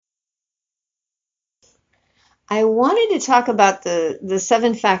I wanted to talk about the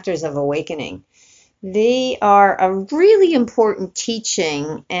seven factors of awakening. They are a really important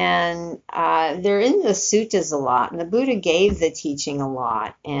teaching, and they're in the suttas a lot. And the Buddha gave the teaching a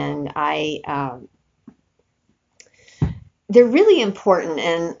lot, and they're really important.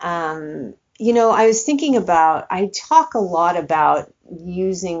 And I was thinking about. I talk a lot about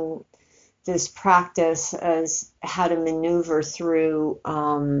using this practice as how to maneuver through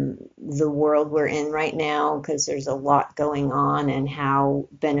the world we're in right now, because there's a lot going on, and how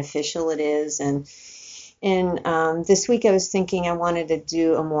beneficial it is. And this week I was thinking I wanted to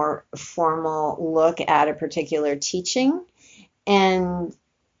do a more formal look at a particular teaching, and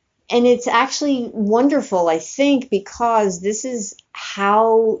it's actually wonderful, I think, because this is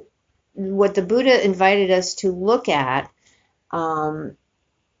how what the Buddha invited us to look at.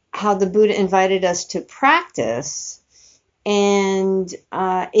 How the Buddha invited us to practice, and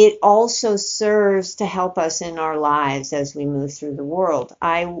it also serves to help us in our lives as we move through the world.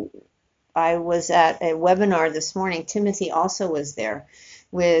 I was at a webinar this morning. Timothy also was there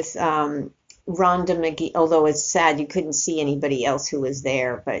with Rhonda McGee, although it's sad you couldn't see anybody else who was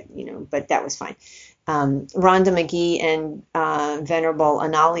there, but that was fine. Rhonda McGee and Venerable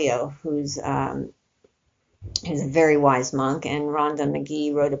Analio, who's a very wise monk, and Rhonda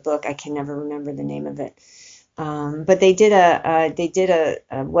McGee wrote a book. I can never remember the name of it, but they did a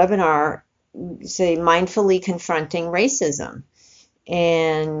webinar, say, mindfully confronting racism,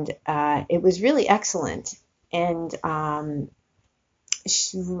 and it was really excellent. And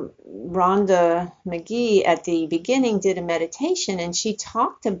Rhonda McGee at the beginning did a meditation, and she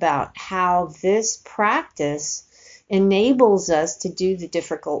talked about how this practice enables us to do the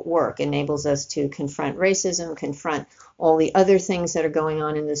difficult work, enables us to confront racism, confront all the other things that are going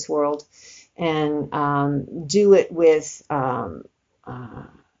on in this world, and do it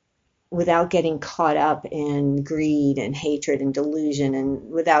without getting caught up in greed and hatred and delusion,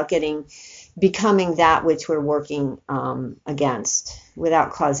 and without becoming that which we're working against,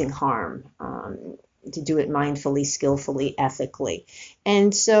 without causing harm. To do it mindfully, skillfully, ethically.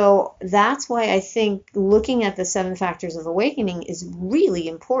 And so that's why I think looking at the seven factors of awakening is really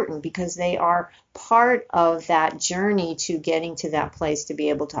important, because they are part of that journey to getting to that place to be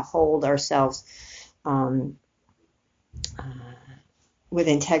able to hold ourselves with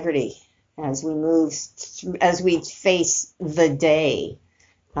integrity as we move, as we face the day,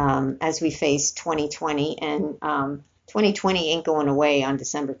 as we face 2020. And 2020 ain't going away on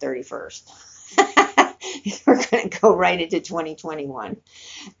December 31st. We're going to go right into 2021.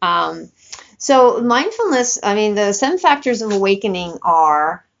 So mindfulness, the seven factors of awakening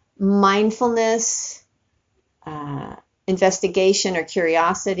are mindfulness, investigation or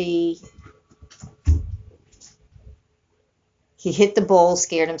curiosity. He hit the bowl,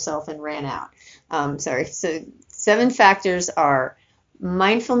 scared himself, and ran out. Sorry. So 7 factors are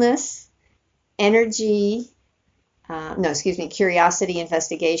mindfulness, energy, curiosity,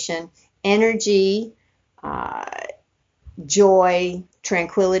 investigation, energy, joy,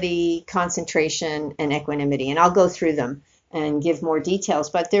 tranquility, concentration, and equanimity. And I'll go through them and give more details,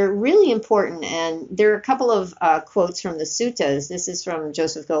 but they're really important. And there are a couple of quotes from the suttas. This is from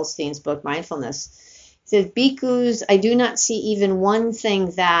Joseph Goldstein's book, Mindfulness. It says, "Bhikkhus, I do not see even one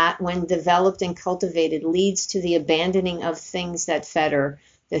thing that, when developed and cultivated, leads to the abandoning of things that fetter,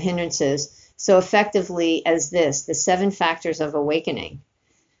 the hindrances, so effectively as this, the 7 factors of awakening.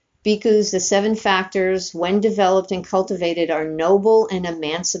 Bhikkhus, the 7 factors, when developed and cultivated, are noble and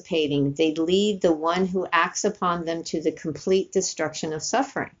emancipating. They lead the one who acts upon them to the complete destruction of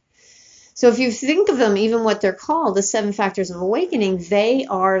suffering." So if you think of them, even what they're called, the 7 factors of awakening, they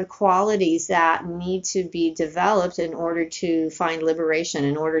are qualities that need to be developed in order to find liberation,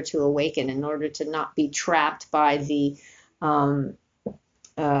 in order to awaken, in order to not be trapped by the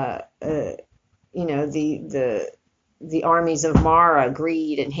armies of Mara,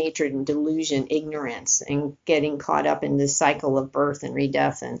 greed and hatred and delusion, ignorance, and getting caught up in this cycle of birth and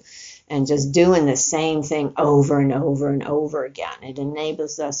redeath, and just doing the same thing over and over and over again. It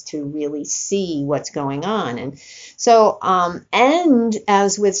enables us to really see what's going on. And so, and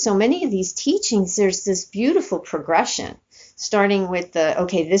as with so many of these teachings, there's this beautiful progression, starting with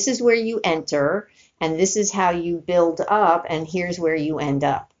this is where you enter, and this is how you build up, and here's where you end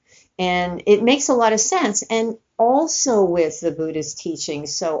up. And it makes a lot of sense. And also with the Buddhist teaching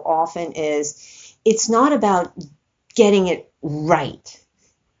so often is, it's not about getting it right.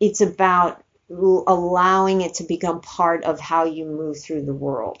 It's about allowing it to become part of how you move through the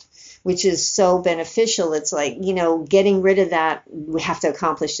world, which is so beneficial. It's like, getting rid of that, we have to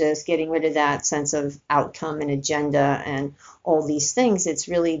accomplish this, getting rid of that sense of outcome and agenda and all these things. It's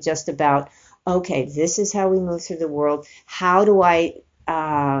really just about okay, this is how we move through the world. How do I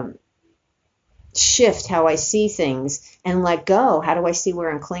shift how I see things and let go? How do I see where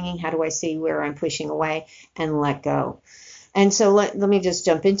I'm clinging? How do I see where I'm pushing away and let go? And so let me just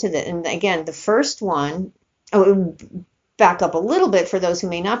jump into that. And again, the first one, back up a little bit for those who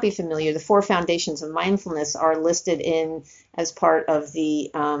may not be familiar, the 4 foundations of mindfulness are listed in as part of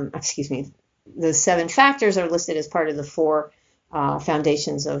the, the 7 factors are listed as part of the 4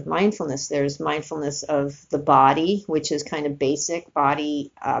 foundations of mindfulness. There's mindfulness of the body, which is kind of basic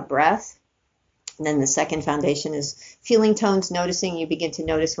body breath. And then the second foundation is feeling tones, noticing. You begin to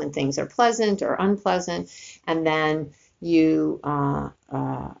notice when things are pleasant or unpleasant. And then you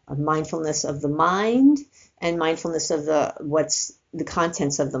mindfulness of the mind and mindfulness of what's the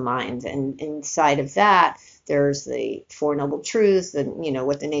contents of the mind. And inside of that, there's the 4 noble truths,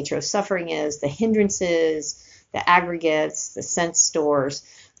 what the nature of suffering is, the hindrances, the aggregates, the sense stores,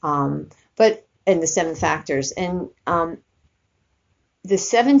 and the 7 factors. And the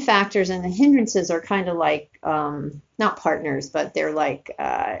 7 factors and the hindrances are kind of like not partners, but they're like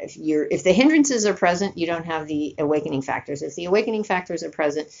if the hindrances are present, you don't have the awakening factors. If the awakening factors are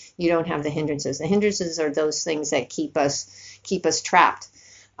present, you don't have the hindrances. The hindrances are those things that keep us trapped.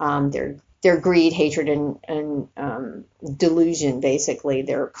 They're greed, hatred, and delusion. Basically,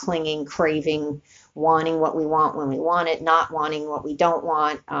 they're clinging, craving, wanting what we want when we want it, not wanting what we don't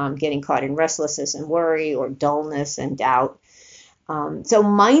want, getting caught in restlessness and worry, or dullness and doubt. So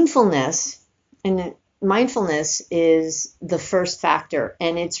mindfulness is the first factor,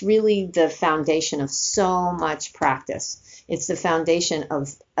 and it's really the foundation of so much practice. It's the foundation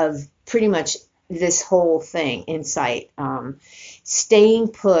of pretty much this whole thing, insight, staying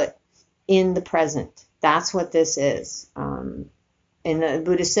put in the present. That's what this is. And the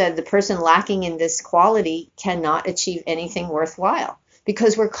Buddha said the person lacking in this quality cannot achieve anything worthwhile,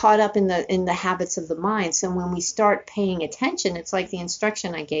 because we're caught up in the habits of the mind. So when we start paying attention, it's like the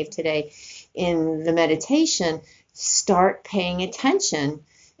instruction I gave today in the meditation, start paying attention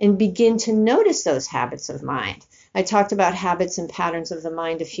and begin to notice those habits of mind. I talked about habits and patterns of the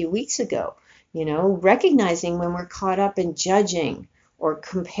mind a few weeks ago, recognizing when we're caught up in judging or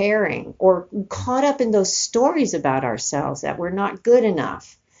comparing or caught up in those stories about ourselves that we're not good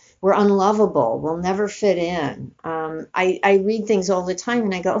enough. We're unlovable. We'll never fit in. I read things all the time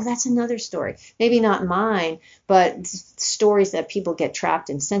and I go, oh, that's another story. Maybe not mine, but stories that people get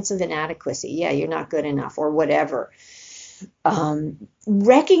trapped in. Sense of inadequacy. Yeah, you're not good enough or whatever.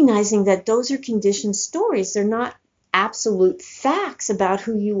 Recognizing that those are conditioned stories. They're not absolute facts about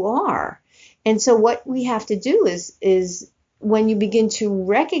who you are. And so what we have to do is when you begin to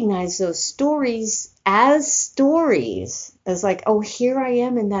recognize those stories, as like, oh, here I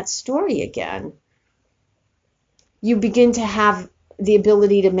am in that story again, you begin to have the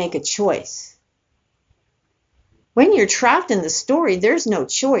ability to make a choice. When you're trapped in the story, there's no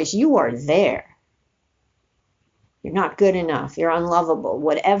choice. You are there. You're not good enough. You're unlovable.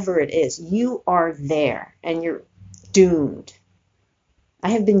 Whatever it is, you are there and you're doomed. I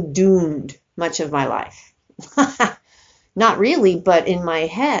have been doomed much of my life. Not really, but in my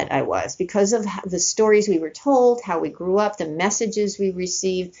head I was, because of the stories we were told, how we grew up, the messages we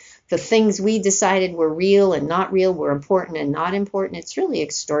received, the things we decided were real and not real, were important and not important. It's really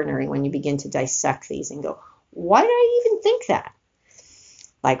extraordinary when you begin to dissect these and go, why did I even think that?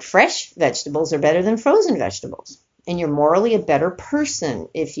 Like fresh vegetables are better than frozen vegetables. And you're morally a better person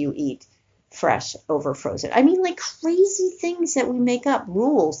if you eat fresh over frozen. I mean, like crazy things that we make up,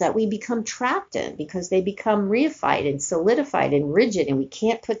 rules that we become trapped in because they become reified and solidified and rigid, and we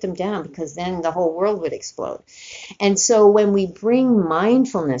can't put them down because then the whole world would explode. And so when we bring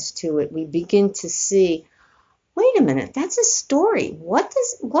mindfulness to it, we begin to see, wait a minute, that's a story. What?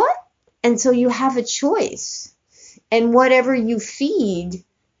 And so you have a choice. And whatever you feed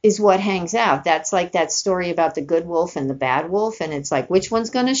is what hangs out. That's like that story about the good wolf and the bad wolf. And it's like, which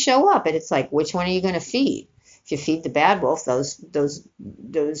one's going to show up? And it's like, which one are you going to feed? If you feed the bad wolf, those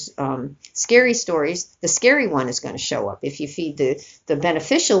scary stories, the scary one is going to show up. If you feed the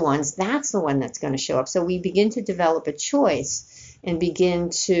beneficial ones, that's the one that's going to show up. So we begin to develop a choice and begin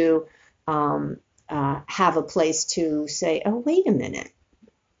to have a place to say, oh, wait a minute.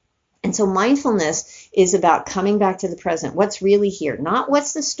 And so mindfulness is about coming back to the present, what's really here, not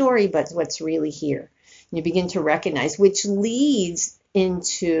what's the story, but what's really here. And you begin to recognize, which leads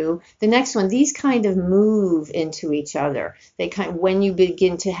into the next one. These kind of move into each other. When you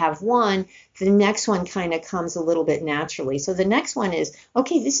begin to have one, the next one kind of comes a little bit naturally. So the next one is,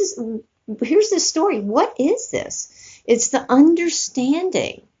 okay, here's the story. What is this? It's the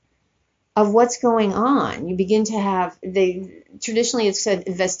understanding of what's going on. You begin to have, traditionally it's said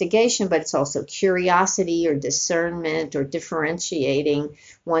investigation, but it's also curiosity or discernment or differentiating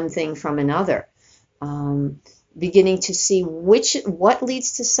one thing from another. Beginning to see what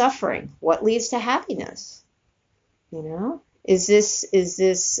leads to suffering, what leads to happiness. Is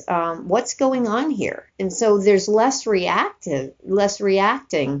this what's going on here? And so there's less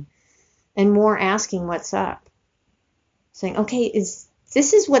reacting, and more asking what's up. Saying, okay,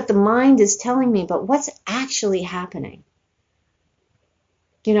 this is what the mind is telling me, but what's actually happening?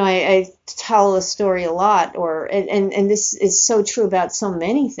 I tell a story a lot, and this is so true about so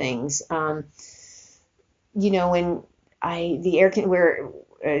many things. When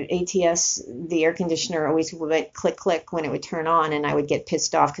ATS, the air conditioner always would click, click when it would turn on, and I would get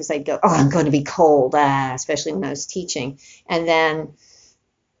pissed off because I'd go, oh, I'm going to be cold, especially when I was teaching. And then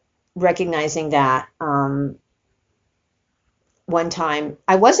recognizing that one time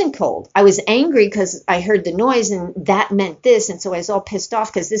I wasn't cold. I was angry because I heard the noise and that meant this. And so I was all pissed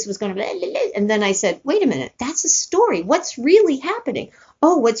off because this was going to, and then I said, wait a minute, that's a story. What's really happening?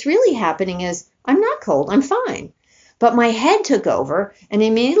 Oh, what's really happening is I'm not cold. I'm fine. But my head took over and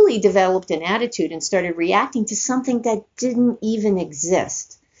immediately developed an attitude and started reacting to something that didn't even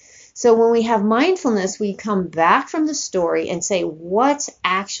exist. So when we have mindfulness, we come back from the story and say, what's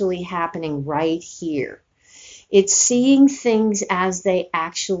actually happening right here? It's seeing things as they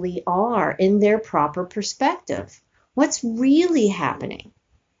actually are in their proper perspective. What's really happening?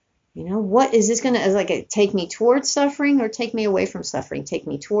 What is this going to take me towards suffering or take me away from suffering? Take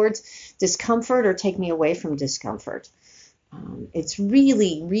me towards discomfort or take me away from discomfort? It's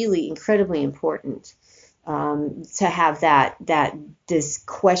really, really incredibly important to have this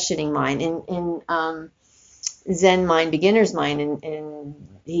questioning mind in Zen mind, beginner's mind, and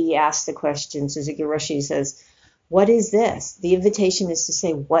he asks the question. Suzuki Roshi says, "What is this?" The invitation is to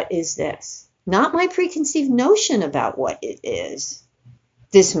say, "What is this?" Not my preconceived notion about what it is.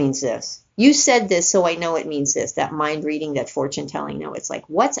 This means this. You said this, so I know it means this. That mind reading, that fortune telling. No, it's like,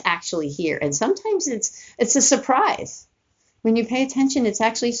 what's actually here? And sometimes it's a surprise. When you pay attention, it's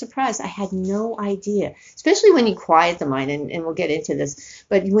actually a surprise. I had no idea, especially when you quiet the mind, and we'll get into this.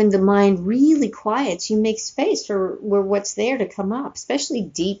 But when the mind really quiets, you make space for what's there to come up, especially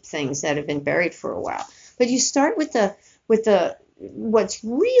deep things that have been buried for a while. But you start with the what's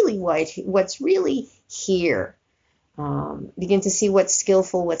really white, what's really here. Begin to see what's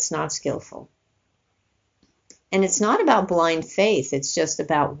skillful, what's not skillful. And it's not about blind faith. It's just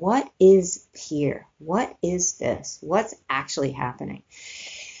about what is here. What is this? What's actually happening?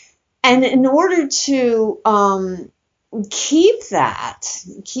 And in order to keep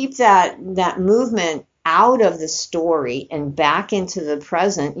that movement out of the story and back into the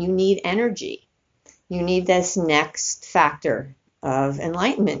present, you need energy. You need this next factor of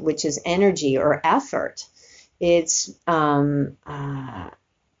enlightenment, which is energy or effort. It's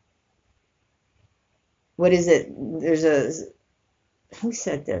what is it? Who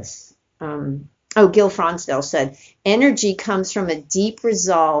said this? Gil Fronsdal said, energy comes from a deep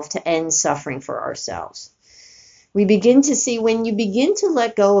resolve to end suffering for ourselves. We begin to see, when you begin to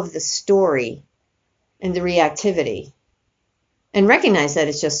let go of the story and the reactivity and recognize that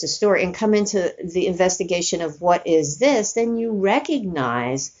it's just a story and come into the investigation of what is this, then you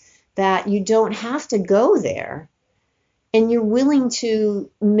recognize that you don't have to go there. And you're willing to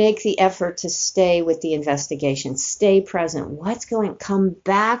make the effort to stay with the investigation, stay present. What's going? Come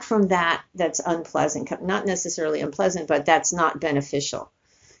back from that's unpleasant, not necessarily unpleasant, but that's not beneficial.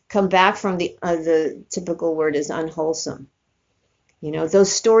 Come back from the typical word is unwholesome.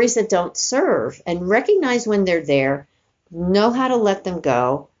 Those stories that don't serve, and recognize when they're there, know how to let them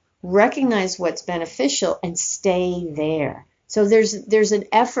go, recognize what's beneficial, and stay there. So there's an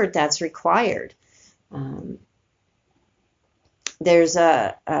effort that's required. There's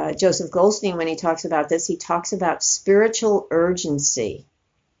Joseph Goldstein, when he talks about this, he talks about spiritual urgency.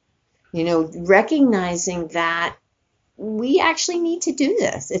 Recognizing that we actually need to do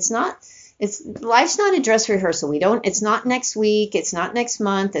this. Life's not a dress rehearsal. It's not next week. It's not next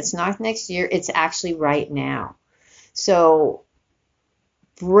month. It's not next year. It's actually right now. So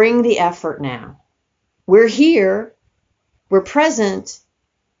bring the effort now. We're here. We're present.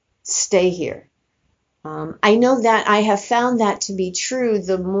 Stay here. I know that I have found that to be true.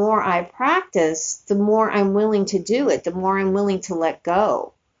 The more I practice, the more I'm willing to do it, the more I'm willing to let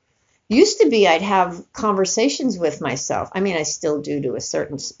go. Used to be I'd have conversations with myself. I mean, I still do to a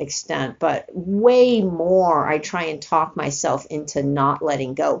certain extent, but way more I try and talk myself into not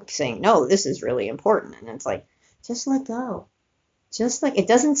letting go, saying, no, this is really important. And it's like, just let go. Just like it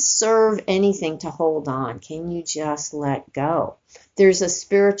doesn't serve anything to hold on. Can you just let go? There's a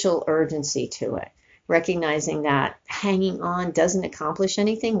spiritual urgency to it. Recognizing that hanging on doesn't accomplish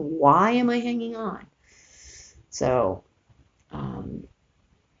anything. Why am I hanging on? So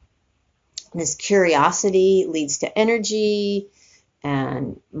this curiosity leads to energy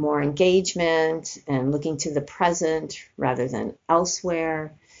and more engagement and looking to the present rather than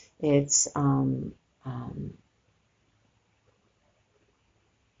elsewhere. It's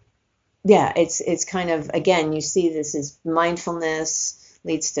it's kind of, again, you see this as mindfulness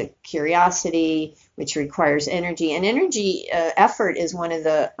leads to curiosity, which requires energy. And energy, effort is one of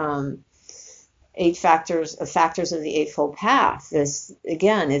the factors of the Eightfold Path. This,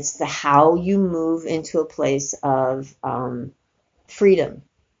 again, it's the how you move into a place of freedom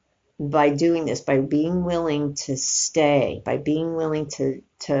by doing this, by being willing to stay, by being willing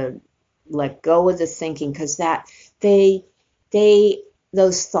to let go of the thinking, because that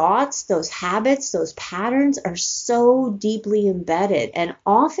those thoughts, those habits, those patterns are so deeply embedded. And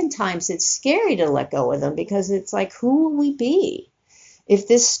oftentimes it's scary to let go of them because it's like, who will we be? If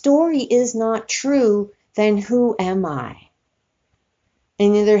this story is not true, then who am I?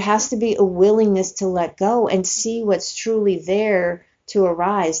 And there has to be a willingness to let go and see what's truly there to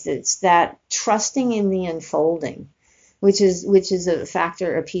arise. It's that trusting in the unfolding, which is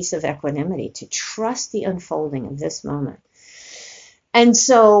a piece of equanimity, to trust the unfolding of this moment. And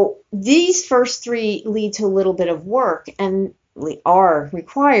so these first three lead to a little bit of work, and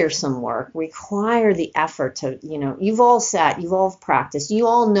require some work, require the effort to, you've all practiced, you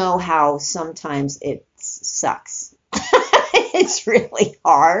all know how sometimes it sucks. It's really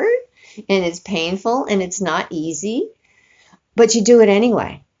hard and it's painful and it's not easy, but you do it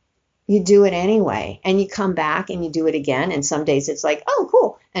anyway. You do it anyway, and you come back and you do it again, and some days it's like, oh,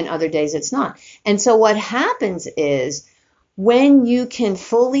 cool, and other days it's not. And so what happens is, when you can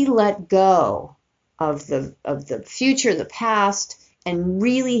fully let go of the future, the past, and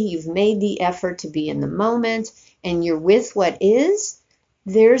really you've made the effort to be in the moment and you're with what is,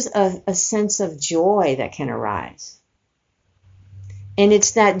 there's a sense of joy that can arise. And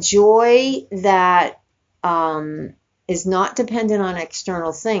it's that joy that is not dependent on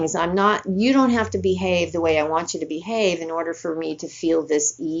external things. You don't have to behave the way I want you to behave in order for me to feel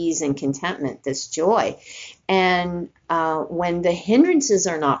this ease and contentment, this joy. And when the hindrances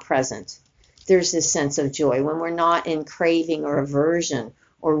are not present, there's this sense of joy. When we're not in craving or aversion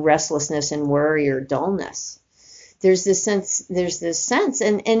or restlessness and worry or dullness, there's this sense,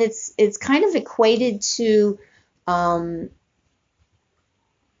 and it's kind of equated to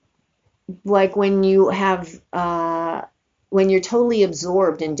like when you have when you're totally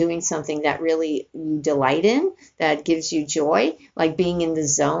absorbed in doing something that really you delight in, that gives you joy, like being in the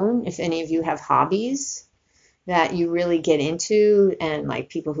zone. If any of you have hobbies that you really get into, and like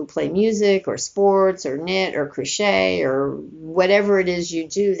people who play music or sports or knit or crochet or whatever it is you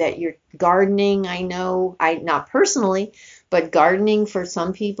do, that you're gardening. I know, not personally, but gardening for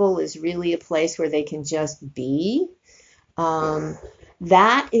some people is really a place where they can just be.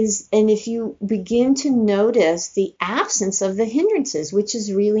 That is, and if you begin to notice the absence of the hindrances, which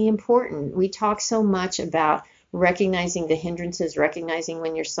is really important. We talk so much about recognizing the hindrances, recognizing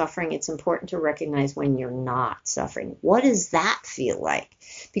when you're suffering. It's important to recognize when you're not suffering. What does that feel like?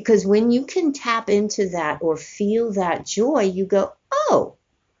 Because when you can tap into that or feel that joy, you go, oh,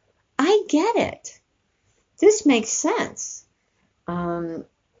 I get it. This makes sense. And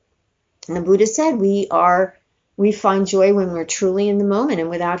the Buddha said we find joy when we're truly in the moment and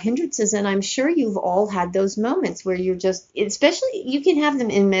without hindrances. And I'm sure you've all had those moments where you're just, especially you can have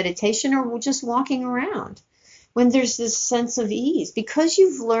them in meditation or just walking around, when there's this sense of ease, because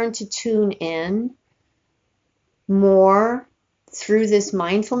you've learned to tune in more through this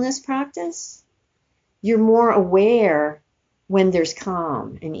mindfulness practice. You're more aware when there's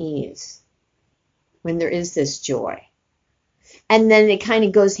calm and ease, when there is this joy. And then it kind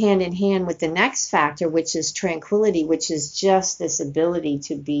of goes hand in hand with the next factor, which is tranquility, which is just this ability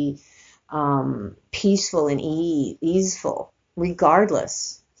to be peaceful and easeful,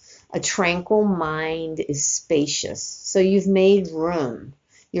 regardless. A tranquil mind is spacious. So you've made room.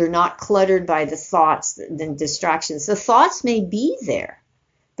 You're not cluttered by the thoughts and distractions. The thoughts may be there,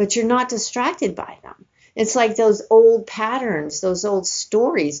 but you're not distracted by them. It's like those old patterns, those old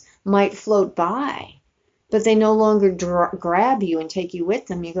stories might float by, but they no longer grab you and take you with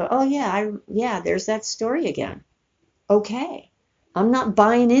them. You go, oh yeah, there's that story again. Okay. I'm not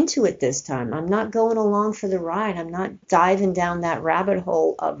buying into it this time. I'm not going along for the ride. I'm not diving down that rabbit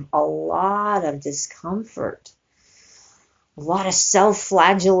hole of a lot of discomfort, a lot of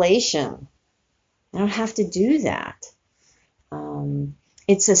self-flagellation. I don't have to do that.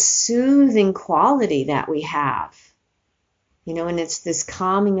 it's a soothing quality that we have, and it's this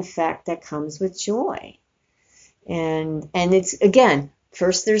calming effect that comes with joy. And it's, again,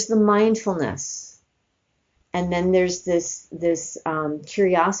 first there's the mindfulness, and then there's this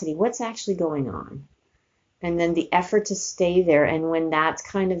curiosity, what's actually going on? And then the effort to stay there. And when that's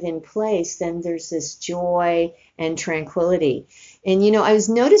kind of in place, then there's this joy and tranquility. And, I was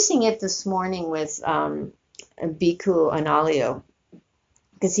noticing it this morning with Bhikkhu Analayo,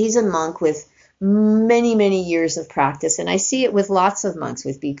 because he's a monk with many, many years of practice. And I see it with lots of monks,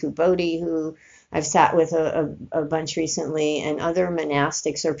 with Bhikkhu Bodhi, who I've sat with a bunch recently, and other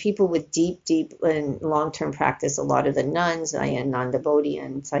monastics, or people with deep and long-term practice. A lot of the nuns, Ayananda Bodhi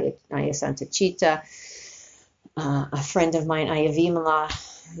and Ayasanta Chitta. A friend of mine, Aya Vimala,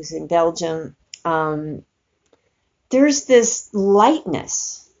 who's in Belgium, there's this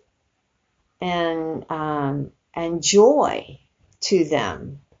lightness and joy to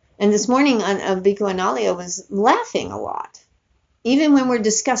them. And this morning, Bhikkhu Analayo was laughing a lot. Even when we're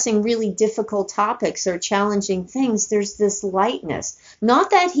discussing really difficult topics or challenging things, there's this lightness.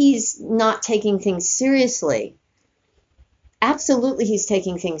 Not that he's not taking things seriously. Absolutely, he's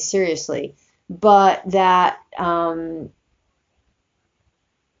taking things seriously. But that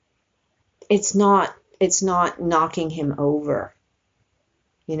it's not knocking him over.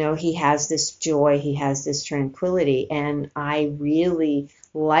 He has this joy, he has this tranquility, and I really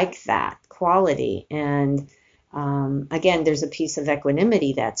like that quality. And again, there's a piece of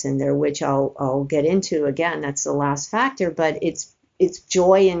equanimity that's in there, which I'll get into again. That's the last factor, but it's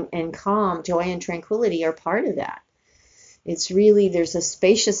joy and calm, joy and tranquility are part of that. It's really, there's a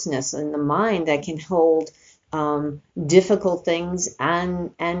spaciousness in the mind that can hold difficult things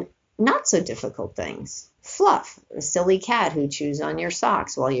and not so difficult things. Fluff, a silly cat who chews on your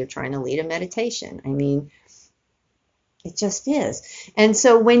socks while you're trying to lead a meditation. I mean, it just is. And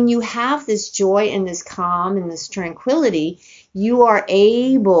so when you have this joy and this calm and this tranquility, you are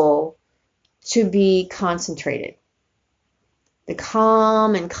able to be concentrated. The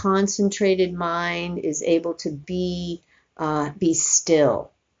calm and concentrated mind is able to be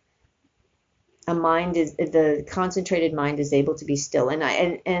still. The concentrated mind is able to be still. And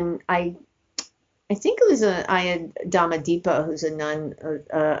I think it was Dhammadippa, who's a nun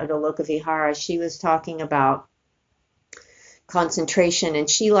at Alokavihara. She was talking about concentration, and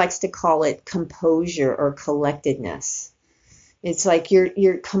she likes to call it composure or collectedness. It's like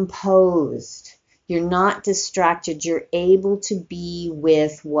you're composed. You're not distracted. You're able to be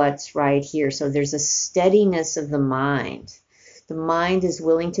with what's right here. So there's a steadiness of the mind. The mind is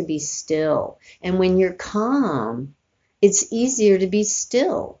willing to be still. And when you're calm, it's easier to be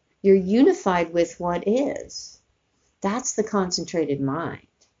still. You're unified with what is. That's the concentrated mind.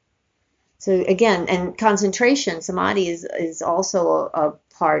 So again, and concentration, samadhi is also a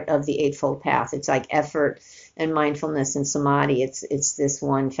part of the Eightfold Path. It's like effort and mindfulness and samadhi. It's this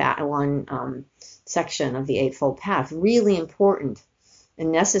one section of the Eightfold Path, really important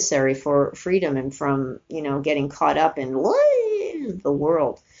and necessary for freedom and from getting caught up in the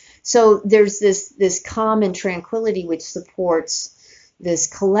world. So there's this calm and tranquility which supports this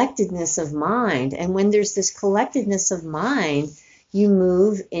collectedness of mind, and when there's this collectedness of mind, you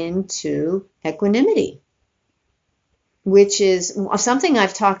move into equanimity, which is something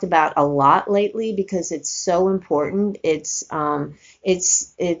I've talked about a lot lately because it's so important. It's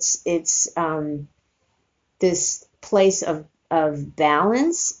this place of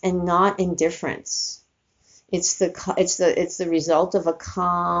balance and not indifference. It's the result of a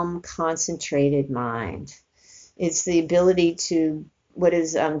calm, concentrated mind. It's the ability to, what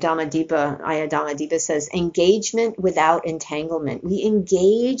is Aya Dhammadippa says, engagement without entanglement. We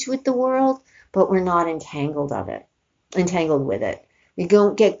engage with the world, but we're not entangled with it. We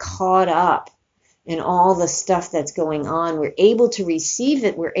don't get caught up in all the stuff that's going on. We're able to receive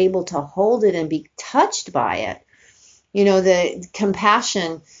it. We're able to hold it and be touched by it. The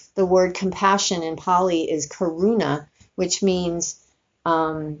compassion, the word compassion in Pali is karuna, which means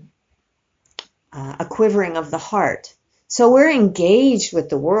a quivering of the heart. So we're engaged with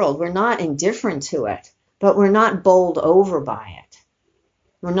the world. We're not indifferent to it, but we're not bowled over by it.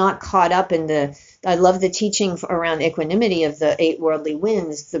 We're not caught up in I love the teaching around equanimity of the 8 worldly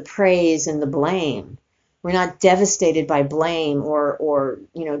winds, the praise and the blame. We're not devastated by blame or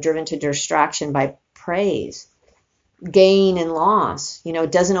driven to distraction by praise. Gain and loss,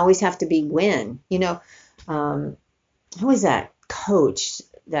 it doesn't always have to be win. Who is that coach?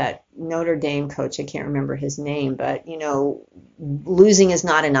 That Notre Dame coach, I can't remember his name, but losing is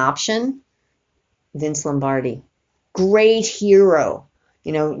not an option. Vince Lombardi, great hero.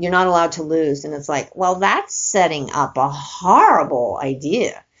 You're not allowed to lose. And it's like, well, that's setting up a horrible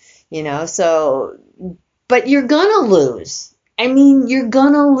idea, so, but you're gonna lose. I mean, you're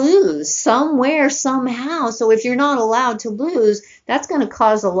gonna lose somewhere, somehow. So if you're not allowed to lose, that's gonna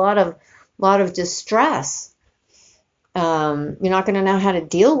cause a lot of distress. You're not gonna know how to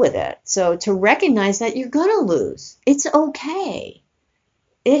deal with it. So to recognize that you're gonna lose, it's okay.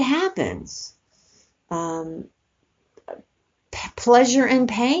 It happens. Pleasure and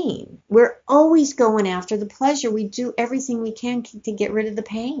pain. We're always going after the pleasure. We do everything we can to get rid of the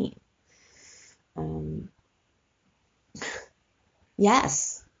pain.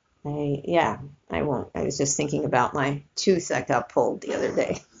 Yes. I won't. I was just thinking about my tooth that got pulled the other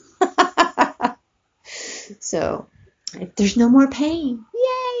day. So there's no more pain.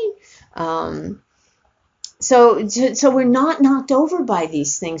 Yay! So we're not knocked over by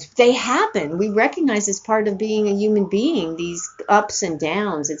these things. They happen. We recognize as part of being a human being, these ups and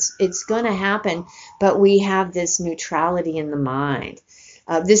downs. It's going to happen, but we have this neutrality in the mind.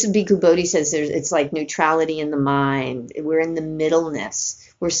 This Bhikkhu Bodhi says it's like neutrality in the mind. We're in the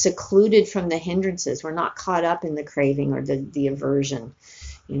middleness. We're secluded from the hindrances. We're not caught up in the craving or the aversion.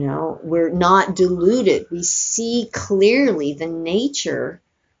 We're not deluded. We see clearly the nature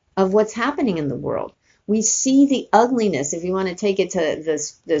of what's happening in the world. We see the ugliness. If you want to take it to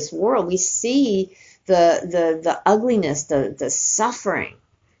this world, we see the ugliness, the suffering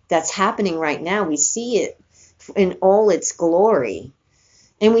that's happening right now. We see it in all its glory,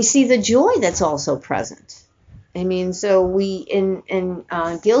 and we see the joy that's also present. I mean, so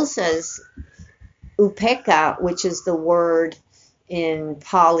Gil says upekkha, which is the word in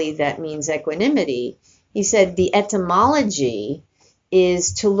Pali that means equanimity. He said the etymology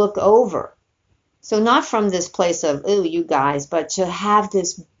is to look over. So not from this place of, oh, you guys, but to have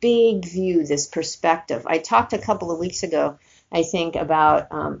this big view, this perspective. I talked a couple of weeks ago, I think, about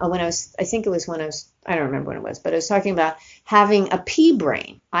I don't remember when it was, but I was talking about having a pea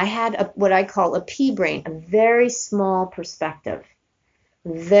brain. I had what I call a pea brain, a very small perspective.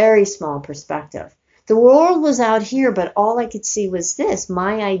 Very small perspective. The world was out here, but all I could see was this,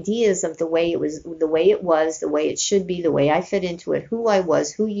 my ideas of the way it was, the way it should be, the way I fit into it, who I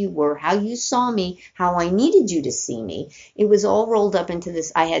was, who you were, how you saw me, how I needed you to see me. It was all rolled up into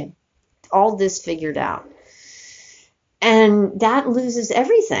this. I had all this figured out. And that loses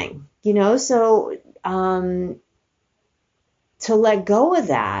everything, so to let go of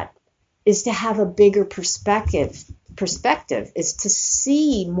that is to have a bigger perspective is to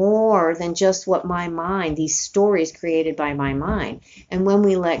see more than just what my mind, these stories created by my mind. And when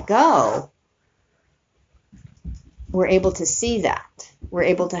we let go, we're able to see that. We're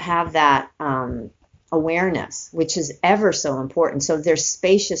able to have that awareness, which is ever so important. So there's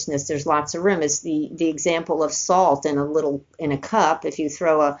spaciousness, there's lots of room. It's the example of salt in a cup. If you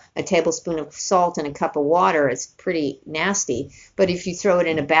throw a tablespoon of salt in a cup of water, it's pretty nasty. But if you throw it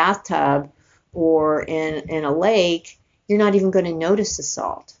in a bathtub or in a lake, you're not even going to notice the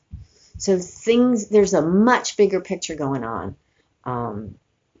salt. So there's a much bigger picture going on.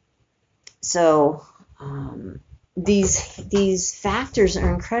 These factors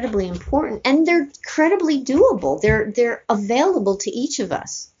are incredibly important, and they're incredibly doable. They're available to each of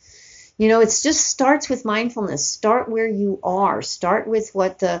us. It just starts with mindfulness. Start where you are. Start with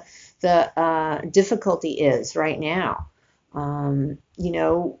what the difficulty is right now.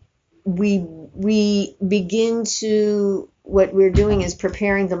 We begin to, what we're doing is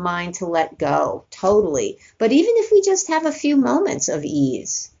preparing the mind to let go totally. But even if we just have a few moments of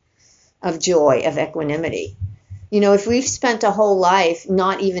ease, of joy, of equanimity, if we've spent a whole life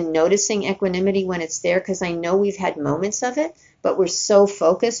not even noticing equanimity when it's there, because I know we've had moments of it, but we're so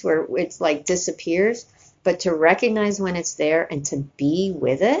focused where it's like disappears, but to recognize when it's there and to be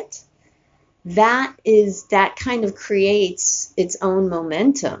with it, that kind of creates its own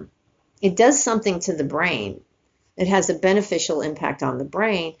momentum. It does something to the brain. It has a beneficial impact on the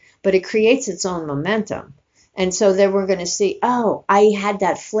brain, but it creates its own momentum. And so then we're going to see, oh, I had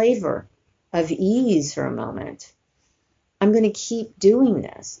that flavor of ease for a moment. I'm going to keep doing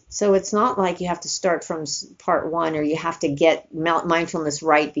this. So it's not like you have to start from part one or you have to get mindfulness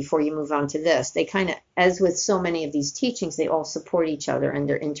right before you move on to this. They kind of, as with so many of these teachings, they all support each other and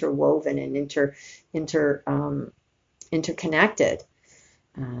they're interwoven and interconnected.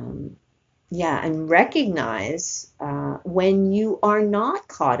 And recognize when you are not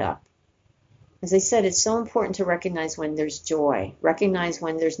caught up. As I said, it's so important to recognize when there's joy, recognize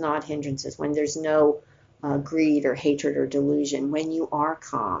when there's not hindrances, when there's no greed or hatred or delusion, when you are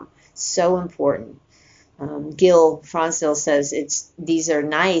calm. So important. Gil Fronsdal says these are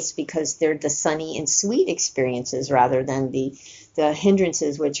nice because they're the sunny and sweet experiences rather than the the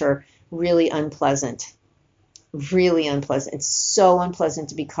hindrances, which are really unpleasant. Really unpleasant. It's so unpleasant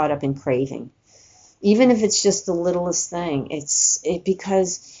to be caught up in craving. Even if it's just the littlest thing.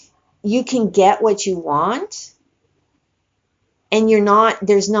 Because you can get what you want, and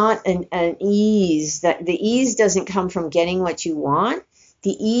there's not an ease. That the ease doesn't come from getting what you want.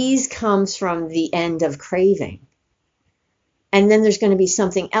 The ease comes from the end of craving. And then there's going to be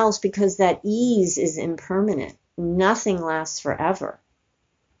something else, because that ease is impermanent. Nothing lasts forever.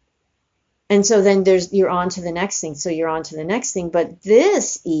 And so then you're on to the next thing. So you're on to the next thing. But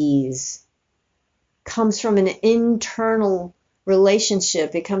this ease comes from an internal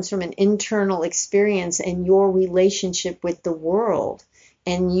relationship. It comes from an internal experience and your relationship with the world.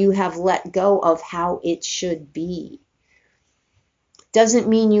 And you have let go of how it should be. Doesn't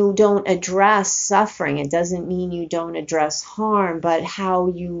mean you don't address suffering. It doesn't mean you don't address harm, but how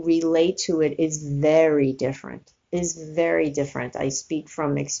you relate to it is very different. Is very different. I speak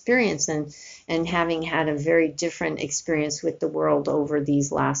from experience and having had a very different experience with the world over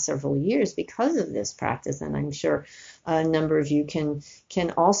these last several years because of this practice. And I'm sure a number of you can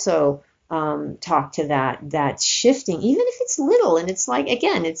also talk to that shifting, even if it's little. And it's like,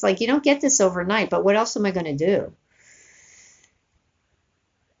 again, it's like you don't get this overnight, but what else am I going to do?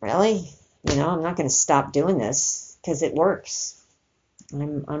 Really? I'm not going to stop doing this because it works.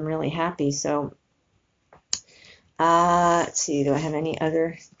 I'm really happy. So let's see, do I have any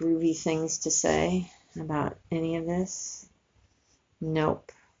other groovy things to say about any of this?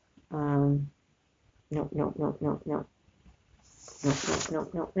 Nope. Nope.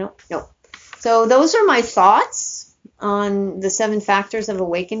 So those are my thoughts on the 7 factors of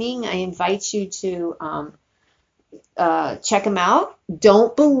awakening. I invite you to check them out.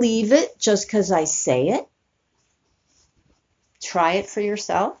 Don't believe it just because I say it. Try it for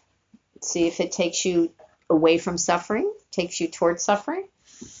yourself. See if it takes you away from suffering, takes you towards suffering.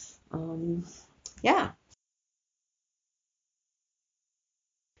 Yeah.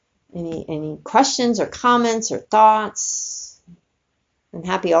 Any questions or comments or thoughts? I'm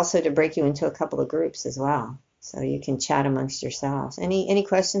happy also to break you into a couple of groups as well, so you can chat amongst yourselves. Any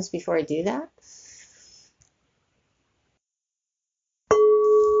questions before I do that?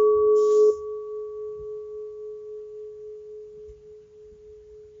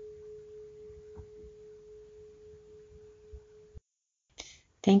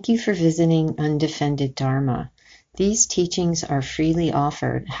 Thank you for visiting Undefended Dharma. These teachings are freely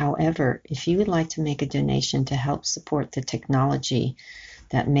offered. However, if you would like to make a donation to help support the technology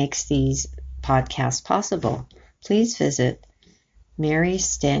that makes these podcasts possible, please visit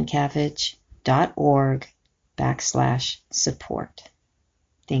marystankavage.org/support.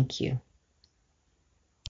 Thank you.